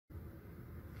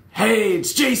Hey,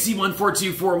 it's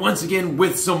JC1424 once again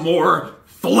with some more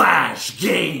Flash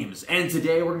games. And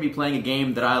today we're going to be playing a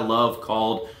game that I love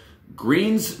called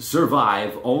Greens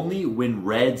Survive Only When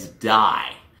Reds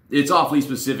Die. It's awfully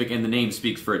specific and the name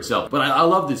speaks for itself. But I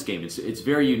love this game. It's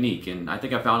very unique and I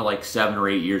think I found it like 7 or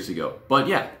 8 years ago. But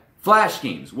yeah, Flash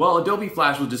games. Well, Adobe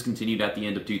Flash was discontinued at the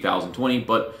end of 2020,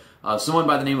 but someone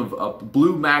by the name of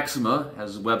Blue Maxima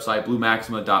has a website,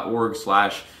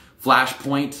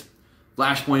 bluemaxima.org/flashpoint.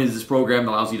 Flashpoint is this program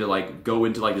that allows you to like go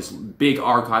into like this big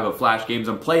archive of Flash games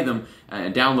and play them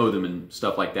and download them and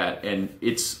stuff like that, and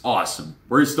it's awesome.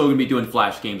 We're still going to be doing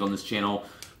Flash games on this channel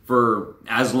for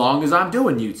as long as I'm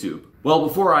doing YouTube. Well,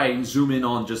 before I zoom in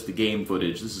on just the game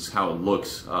footage, this is how it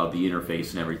looks, the interface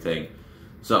and everything.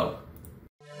 So,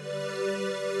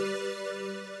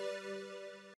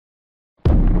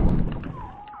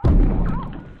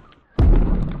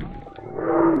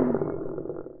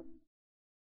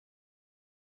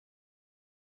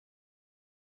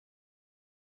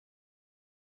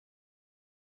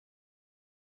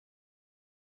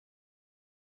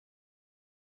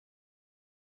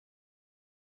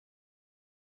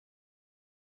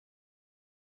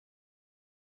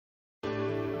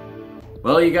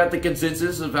 well, you got the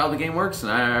consensus of how the game works,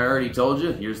 and I already told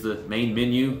you. Here's the main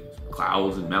menu,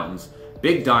 clouds and mountains.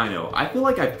 Big Dino. I feel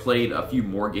like I've played a few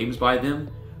more games by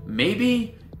them.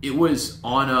 Maybe it was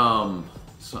on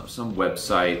some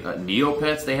website,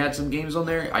 Neopets. They had some games on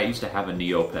there. I used to have a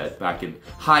Neopet back in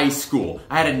high school.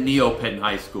 I had a Neopet in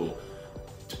high school.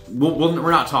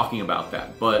 We're not talking about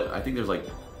that, but I think there's like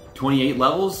 28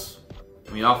 levels.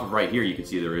 I mean, off of right here, you can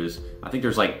see there is. I think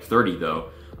there's like 30 though.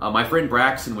 My friend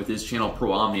Braxton with his channel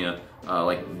Pro Omnia,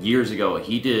 like years ago,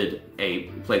 he did a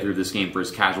playthrough of this game for his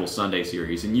Casual Sunday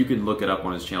series, and you can look it up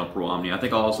on his channel Pro Omnia. I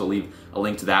think I'll also leave a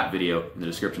link to that video in the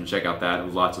description. Check out that. It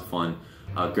was lots of fun.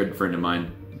 A good friend of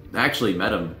mine. I actually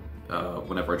met him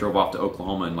whenever I drove off to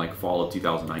Oklahoma in like fall of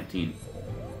 2019.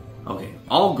 Okay,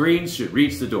 all greens should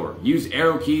reach the door. Use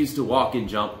arrow keys to walk and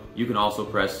jump. You can also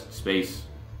press space.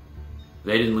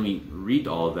 They didn't let me read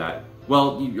all of that.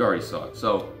 Well, you already saw it,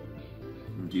 so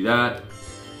do that.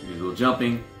 Do a little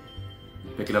jumping.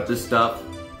 Picking up this stuff.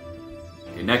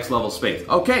 Okay, next level space.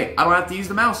 Okay, I don't have to use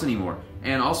the mouse anymore.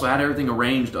 And also I had everything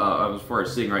arranged as far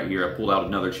as sitting right here. I pulled out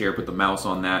another chair, put the mouse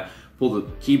on that, pulled the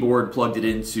keyboard, plugged it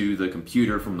into the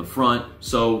computer from the front.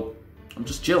 So I'm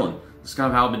just chilling. This is kind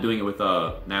of how I've been doing it with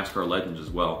NASCAR Legends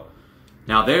as well.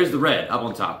 Now there's the red up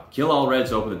on top. Kill all reds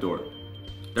to open the door.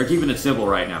 They're keeping it simple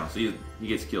right now, so he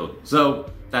gets killed.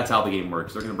 So that's how the game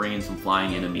works. They're going to bring in some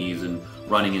flying enemies and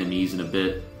running enemies in a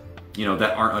bit, you know,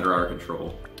 that aren't under our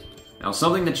control. Now,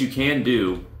 something that you can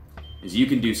do is you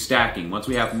can do stacking. Once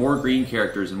we have more green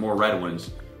characters and more red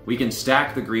ones, we can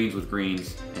stack the greens with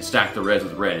greens and stack the reds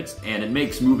with reds, and it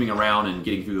makes moving around and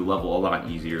getting through the level a lot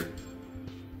easier.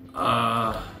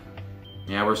 Yeah,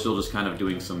 we're still just kind of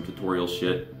doing some tutorial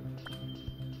shit.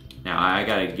 Now, I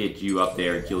gotta get you up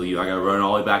there and kill you. I gotta run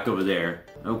all the way back over there.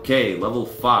 Okay, level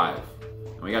 5.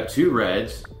 We got 2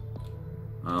 reds.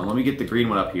 Let me get the green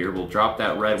one up here. We'll drop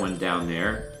that red one down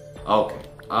there. Okay.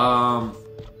 I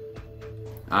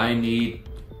need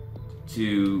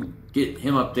to get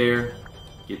him up there.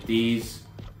 Get these.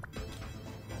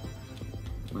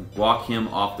 Walk him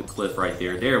off the cliff right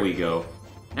there. There we go.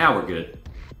 Now we're good.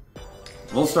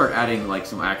 We'll start adding like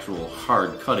some actual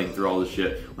hard cutting through all this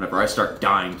shit whenever I start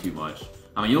dying too much.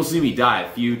 I mean, you'll see me die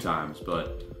a few times,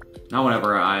 but not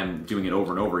whenever I'm doing it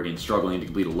over and over again, struggling to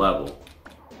complete a level.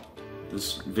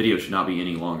 This video should not be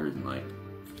any longer than like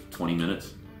 20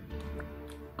 minutes.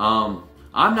 I'm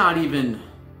not even...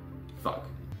 Fuck.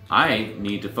 I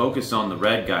need to focus on the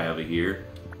red guy over here.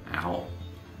 Ow.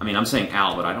 I mean, I'm saying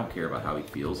ow, but I don't care about how he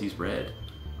feels. He's red.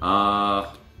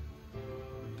 Jump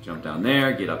down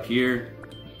there, get up here,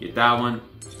 get that one,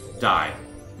 die.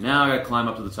 Now I gotta climb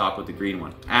up to the top with the green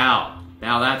one. Ow.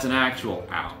 Now that's an actual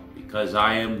ow. Because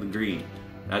I am the green.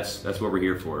 That's what we're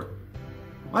here for.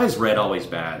 Why is red always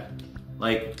bad?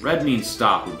 Like, red means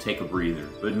stop and take a breather.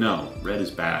 But no, red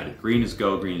is bad. Green is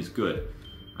go, green is good.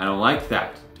 I don't like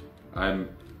that. I'm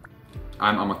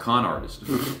a con artist.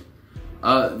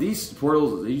 These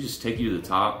portals, they just take you to the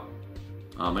top.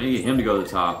 I need to get him to go to the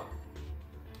top.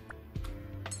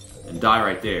 And die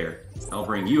right there. I'll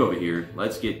bring you over here.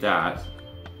 Let's get that.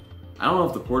 I don't know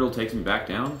if the portal takes me back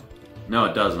down. No,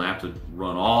 it doesn't. I have to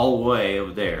run all the way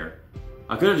over there.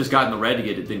 I could have just gotten the red to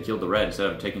get it, then killed the red instead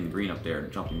of taking the green up there and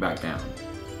jumping back down.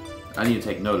 I need to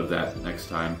take note of that next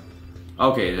time.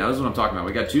 Okay, now this is what I'm talking about.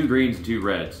 We got 2 greens and 2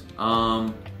 reds.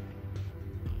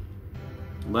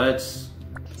 Let's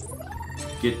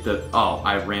get the... Oh,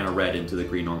 I ran a red into the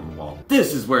green on the wall.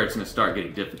 This is where it's going to start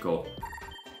getting difficult.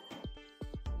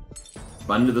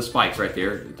 Under the spikes right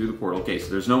there, through the portal. Okay, so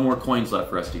there's no more coins left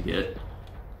for us to get.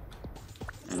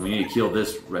 And we need to kill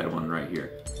this red one right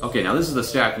here. Okay, now this is the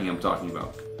stacking I'm talking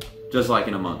about. Just like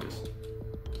in Among Us.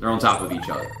 They're on top of each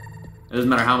other. It doesn't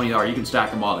matter how many there are, you can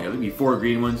stack them all together. There'll be 4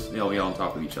 green ones, they'll be all on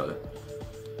top of each other.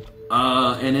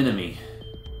 An enemy.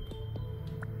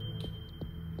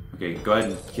 Okay, go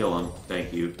ahead and kill him.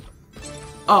 Thank you.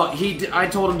 Oh, I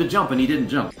told him to jump and he didn't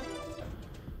jump.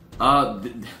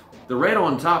 The red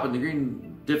on top and the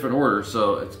green different order,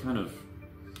 so it's kind of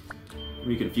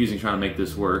really confusing trying to make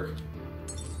this work.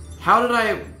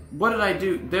 What did I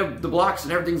do? The blocks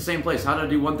and everything's the same place. How did I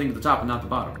do one thing at the top and not the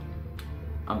bottom?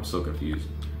 I'm so confused.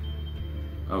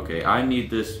 Okay, I need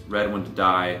this red one to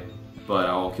die, but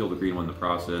I'll kill the green one in the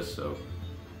process, so...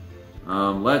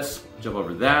 let's jump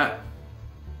over that.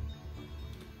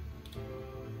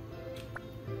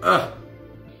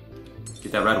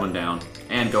 Get that red one down,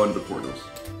 and go into the portals.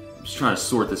 I'm just trying to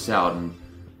sort this out and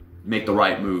make the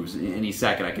right moves. Any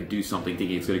second I could do something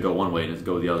thinking it's going to go one way and it's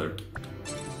go the other.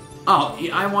 Oh,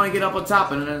 I want to get up on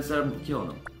top and then instead of killing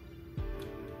them.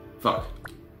 Fuck.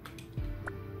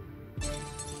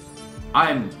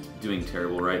 I'm doing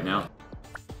terrible right now.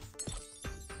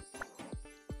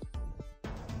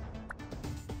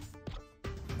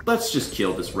 Let's just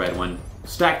kill this red one.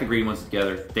 Stack the green ones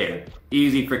together. There.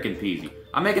 Easy freaking peasy.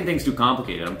 I'm making things too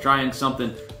complicated. I'm trying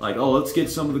something like, oh, let's get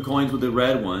some of the coins with the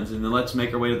red ones, and then let's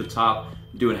make our way to the top,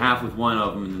 doing half with one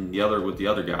of them and the other with the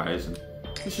other guys. And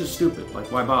it's just stupid.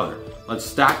 Like, why bother? Let's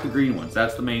stack the green ones.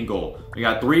 That's the main goal. We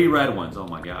got 3 red ones. Oh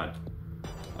my god.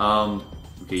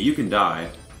 Okay, you can die.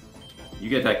 You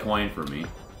get that coin for me.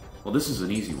 Well, this is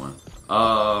an easy one.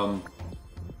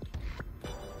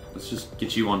 Let's just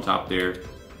get you on top there.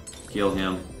 Kill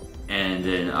him. And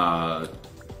then,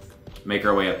 make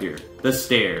our way up here. The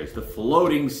stairs. The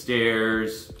floating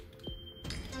stairs.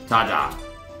 Ta-da!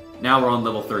 Now we're on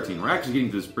level 13. We're actually getting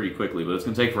to this pretty quickly, but it's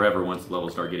going to take forever once the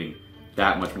levels start getting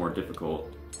that much more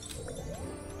difficult.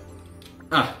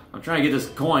 I'm trying to get this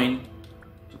coin.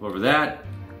 Jump over that.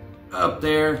 Up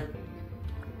there.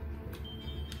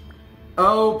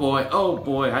 Oh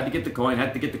boy, had to get the coin,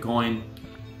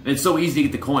 And it's so easy to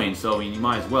get the coin, so I mean, you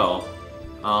might as well.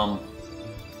 I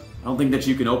don't think that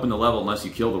you can open the level unless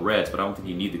you kill the reds, but I don't think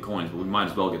you need the coins, but we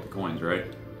might as well get the coins, right?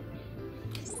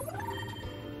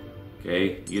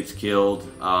 Okay, he gets killed.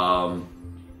 I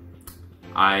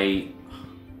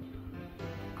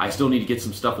still need to get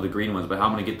some stuff with the green ones, but how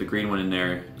am I going to get the green one in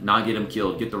there? Not get him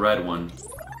killed, get the red one.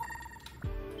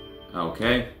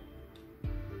 Okay.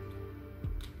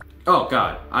 Oh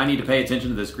god, I need to pay attention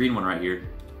to this green one right here.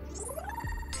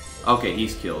 Okay,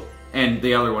 he's killed. And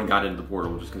the other one got into the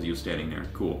portal just because he was standing there.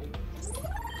 Cool.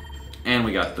 And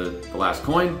we got the last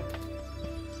coin.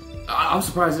 I'm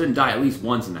surprised I didn't die at least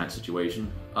once in that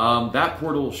situation. That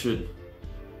portal should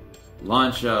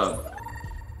launch...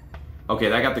 Okay,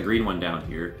 that got the green one down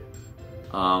here.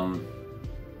 And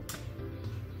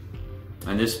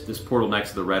this portal next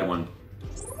to the red one...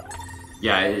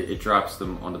 Yeah, it drops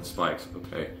them onto the spikes.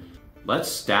 Okay. Let's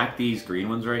stack these green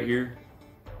ones right here.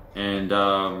 And,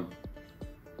 okay,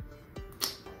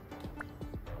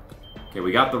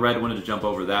 we got the red one to jump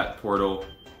over that portal.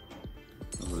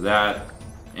 Over that.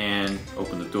 And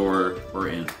open the door. We're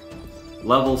in.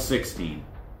 Level 16.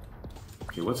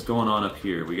 Okay, what's going on up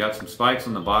here? We got some spikes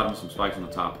on the bottom, some spikes on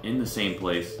the top. In the same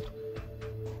place.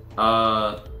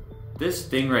 This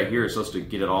thing right here is supposed to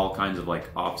get it all kinds of, like,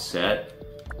 offset.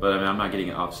 But, I mean, I'm not getting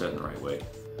it offset in the right way.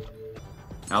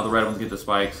 Now the red ones get the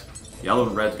spikes. The yellow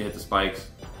and reds can hit the spikes.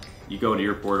 You go into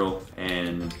your portal,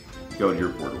 and you go into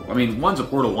your portal. I mean, one's a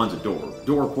portal, one's a door.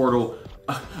 Door, portal.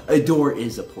 A door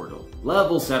is a portal.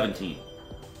 Level 17.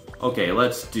 Okay,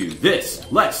 let's do this.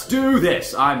 Let's do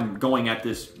this! I'm going at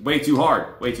this way too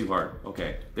hard. Way too hard.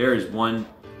 Okay, there is one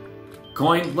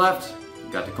coin left.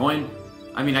 Got the coin.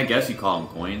 I mean, I guess you call them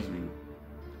coins. I mean,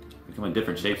 they come in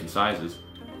different shapes and sizes.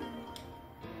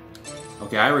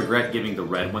 Okay, I regret giving the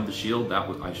red one the shield.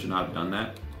 I should not have done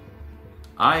that.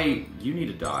 You need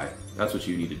to die. That's what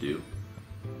you need to do.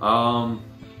 Let's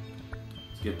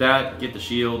get that, get the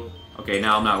shield. Okay,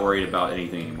 now I'm not worried about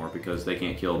anything anymore because they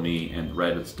can't kill me and the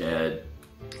red is dead.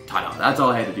 Ta-da, that's all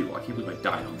I had to do. I can't believe I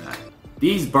died on that.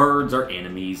 These birds are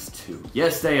enemies too.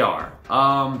 Yes, they are.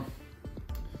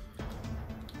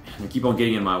 They keep on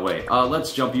getting in my way.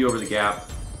 Let's jump you over the gap.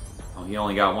 Oh, he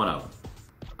only got one of them.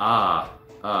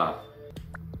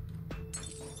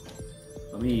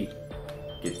 Let me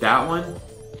get that one,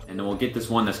 and then we'll get this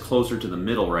one that's closer to the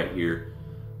middle right here.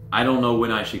 I don't know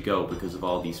when I should go because of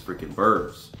all these freaking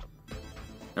birds.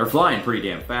 They're flying pretty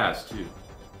damn fast, too.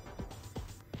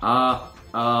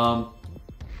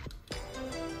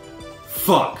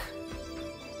 Fuck.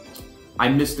 I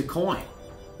missed the coin.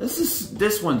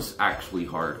 This one's actually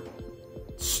hard.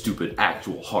 Stupid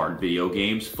actual hard video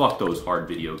games. Fuck those hard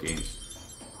video games.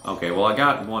 Okay, well I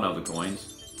got one of the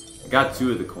coins. I got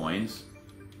two of the coins.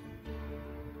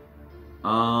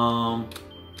 And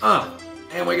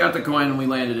we got the coin and we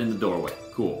landed in the doorway.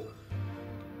 Cool.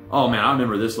 Oh man, I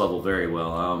remember this level very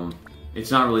well. It's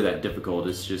not really that difficult.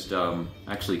 It's just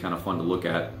actually kind of fun to look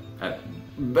at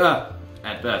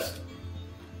best.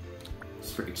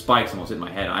 This freaking spikes almost hit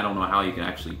my head. I don't know how you can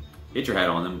actually hit your head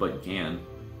on them, but you can.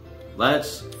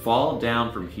 Let's fall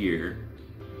down from here.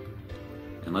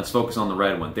 And let's focus on the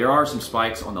red one. There are some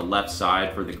spikes on the left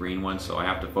side for the green one, so I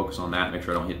have to focus on that, make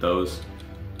sure I don't hit those.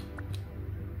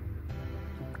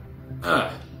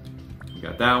 We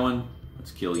got that one.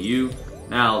 Let's kill you.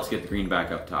 Now let's get the green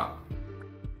back up top.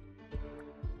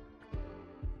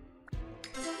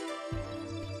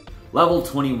 Level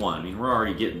 21. I mean, we're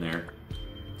already getting there.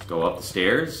 Let's go up the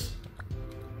stairs.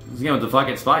 Let's get with the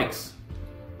fucking spikes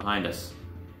behind us.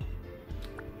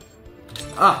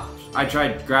 I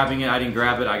tried grabbing it. I didn't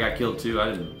grab it. I got killed too. I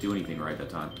didn't do anything right that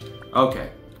time. Okay.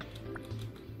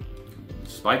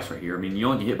 Spikes right here. I mean, you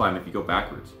only get hit by them if you go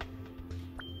backwards.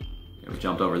 Okay, we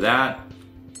jumped over that.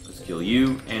 Let's kill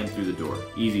you and through the door.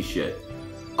 Easy shit.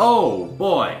 Oh,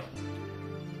 boy.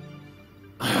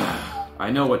 I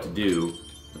know what to do.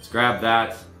 Let's grab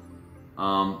that.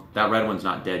 That red one's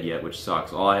not dead yet, which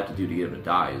sucks. All I have to do to get him to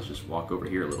die is just walk over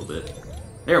here a little bit.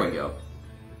 There we go.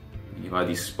 You have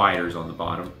these spiders on the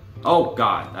bottom. Oh,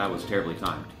 God. That was terribly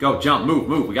timed. Go, jump, move,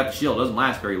 move. We got the shield. It doesn't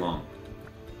last very long.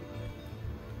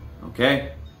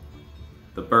 Okay.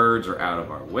 The birds are out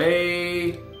of our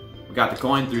way. We got the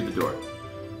coin through the door.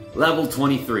 Level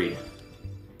 23.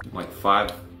 Like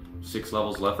 5, 6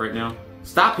 levels left right now.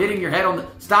 Stop hitting your head on the...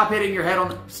 Stop hitting your head on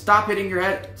the... Stop hitting your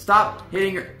head... Stop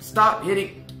hitting your... Stop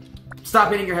hitting...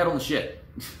 Stop hitting your head on the shit.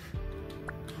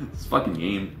 This fucking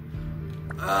game.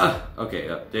 Okay,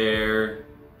 up there.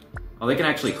 Oh, they can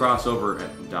actually cross over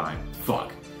and die.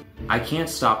 Fuck. I can't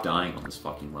stop dying on this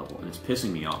fucking level, and it's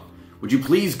pissing me off. Would you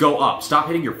please go up? Stop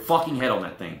hitting your fucking head on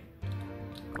that thing.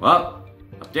 Go up.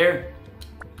 Up there.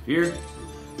 Here.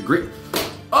 The green...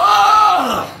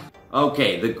 Ah!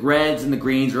 Okay, the reds and the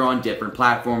greens are on different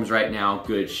platforms right now.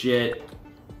 Good shit.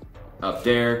 Up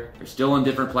there. They're still on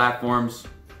different platforms.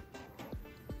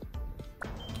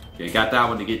 Okay, got that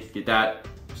one to get that.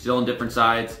 Still on different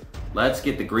sides. Let's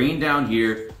get the green down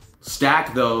here.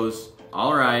 Stack those.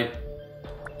 Alright.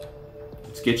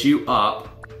 Let's get you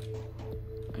up.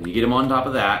 And you get him on top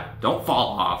of that. Don't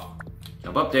fall off.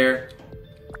 Jump up there.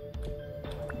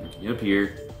 Get up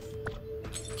here.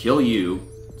 Kill you.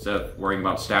 Instead of worrying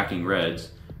about stacking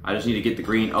reds. I just need to get the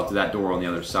green up to that door on the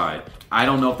other side. I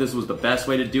don't know if this was the best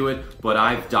way to do it, but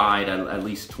I've died at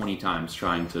least 20 times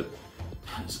trying to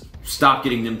stop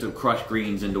getting them to crush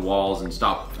greens into walls and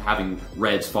stop having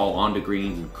reds fall onto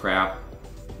greens and crap.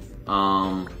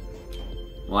 Well,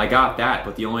 I got that,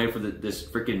 but the only way for this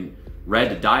freaking red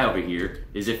to die over here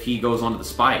is if he goes onto the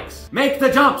spikes. Make the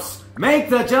jumps!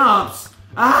 Make the jumps!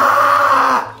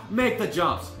 Ah! Make the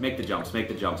jumps! Make the jumps, make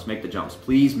the jumps, make the jumps.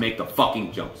 Please make the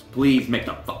fucking jumps. Please make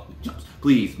the fucking jumps.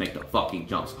 Please make the fucking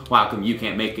jumps. Why come you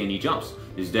can't make any jumps?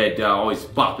 Is that always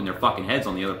bopping their fucking heads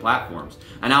on the other platforms.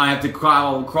 And now I have to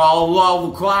climb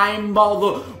all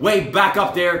the way back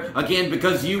up there again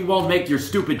because you won't make your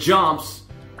stupid jumps.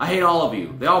 I hate all of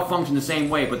you. They all function the same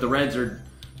way, but the reds are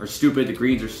stupid, the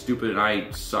greens are stupid, and I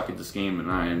suck at this game,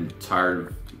 and I am tired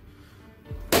of...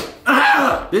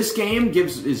 This game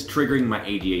is triggering my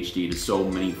ADHD to so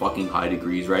many fucking high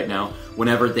degrees right now.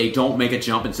 Whenever they don't make a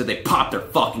jump, instead they pop their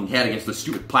fucking head against the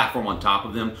stupid platform on top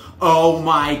of them. Oh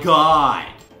my god!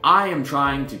 I am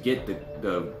trying to get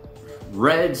the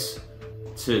reds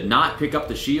to not pick up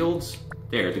the shields.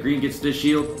 There, the green gets this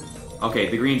shield. Okay,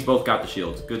 the greens both got the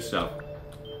shields. Good stuff.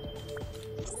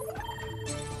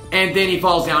 And then he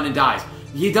falls down and dies.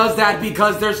 He does that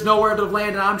because there's nowhere to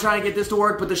land, and I'm trying to get this to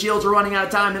work, but the shields are running out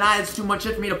of time, and it's too much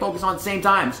shit for me to focus on at the same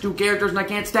time. It's 2 characters, and I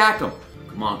can't stack them.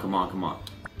 Come on, come on, come on.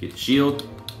 Get the shield.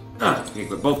 Okay,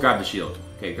 both grab the shield.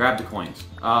 Okay, grab the coins.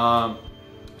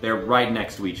 They're right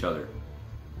next to each other.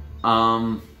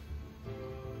 I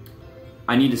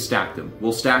need to stack them.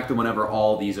 We'll stack them whenever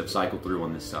all these have cycled through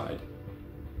on this side.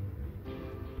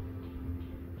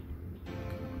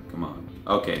 Come on.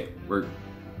 Okay, we're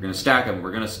gonna stack them.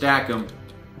 We're gonna stack them.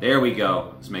 There we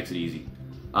go. This makes it easy.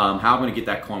 How am I gonna get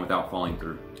that coin without falling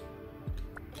through?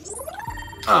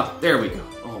 Ah, there we go.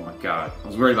 Oh my god. I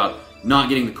was worried about not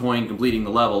getting the coin, completing the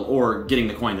level, or getting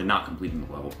the coin and not completing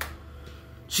the level.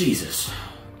 Jesus.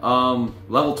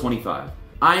 Level 25.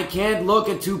 I can't look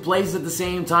at 2 places at the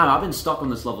same time. I've been stuck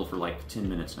on this level for like 10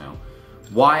 minutes now.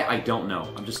 Why? I don't know.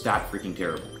 I'm just that freaking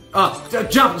terrible.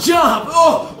 Jump!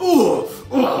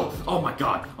 Oh my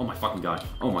god. Oh my fucking god.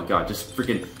 Oh my god. Just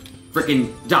freaking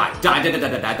die.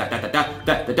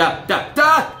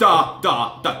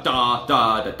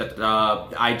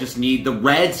 I just need the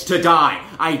Reds to die.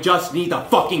 I just need the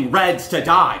fucking Reds to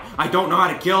die. I don't know how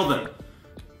to kill them.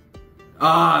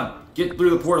 Get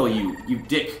through the portal, you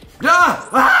dick.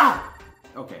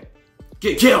 Okay.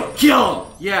 Kill him!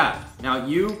 Yeah. Now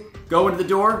you go into the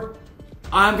door.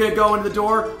 I'm gonna go into the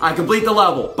door. I complete the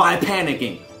level by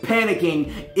panicking.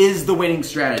 Panicking is the winning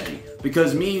strategy.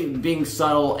 Because me being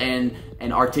subtle and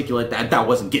articulate, that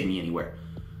wasn't getting me anywhere.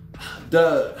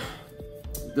 The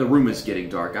room is getting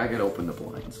dark. I gotta open the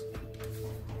blinds.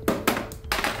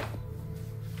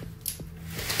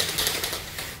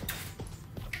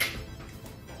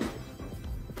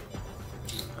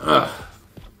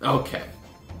 Okay.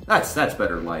 That's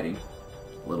better lighting.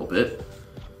 A little bit.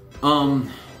 Okay,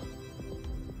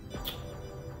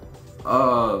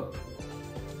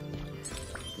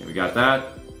 we got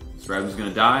that. This red one's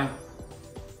gonna die.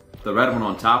 The red one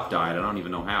on top died. I don't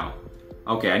even know how.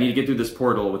 Okay, I need to get through this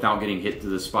portal without getting hit to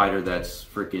the spider that's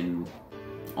freaking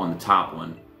on the top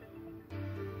one.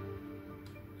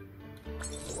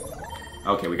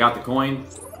 Okay, we got the coin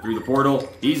through the portal.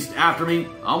 He's after me.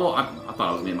 I thought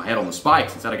I was getting my head on the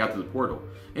spikes instead I got through the portal.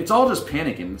 It's all just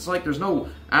panicking. It's like there's no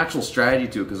actual strategy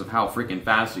to it because of how freaking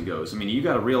fast it goes. I mean, you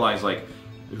gotta realize, like,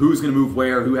 who's gonna move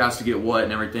where, who has to get what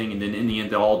and everything, and then in the end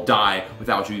they'll all die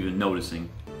without you even noticing.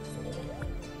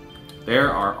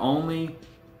 There are only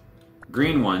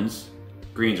green ones.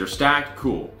 Greens are stacked.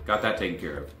 Cool. Got that taken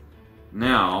care of.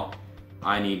 Now,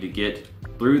 I need to get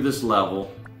through this level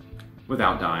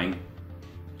without dying.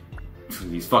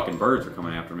 These fucking birds are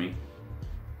coming after me.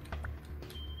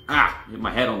 Hit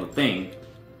my head on the thing.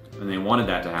 And they wanted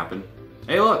that to happen.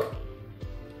 Hey, look!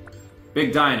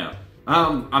 Big dino.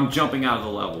 I'm jumping out of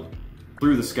the level.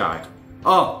 Through the sky.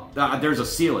 Oh, there's a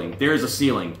ceiling. There's a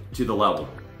ceiling to the level.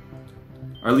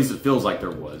 Or at least it feels like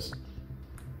there was.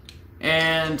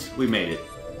 And we made it.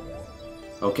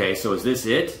 Okay, so is this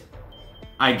it?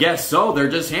 I guess so. They're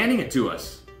just handing it to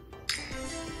us.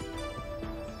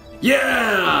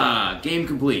 Yeah! Game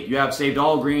complete. You have saved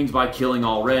all greens by killing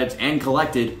all reds and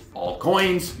collected all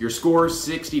coins. Your score is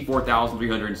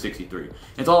 64,363.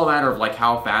 It's all a matter of like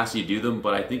how fast you do them,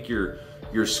 but I think your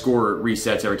score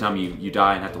resets every time you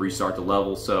die and have to restart the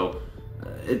level, so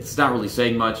it's not really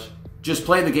saying much. Just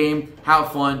play the game,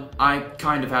 have fun. I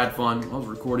kind of had fun. I was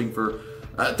recording for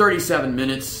 37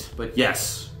 minutes, but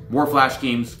yes, more Flash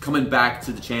games coming back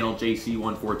to the channel,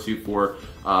 JC1424.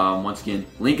 Once again,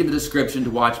 link in the description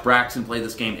to watch Braxton play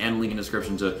this game, and link in the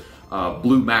description to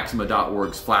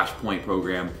bluemaxima.org's Flashpoint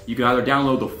program. You can either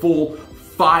download the full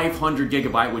 500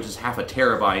 gigabyte, which is half a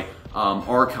terabyte,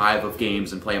 archive of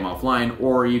games and play them offline,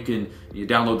 or you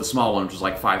download the small one, which is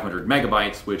like 500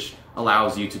 megabytes, which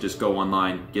allows you to just go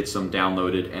online, get some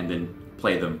downloaded, and then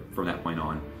play them from that point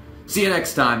on. See you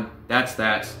next time. That's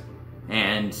that.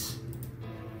 And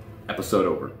episode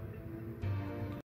over.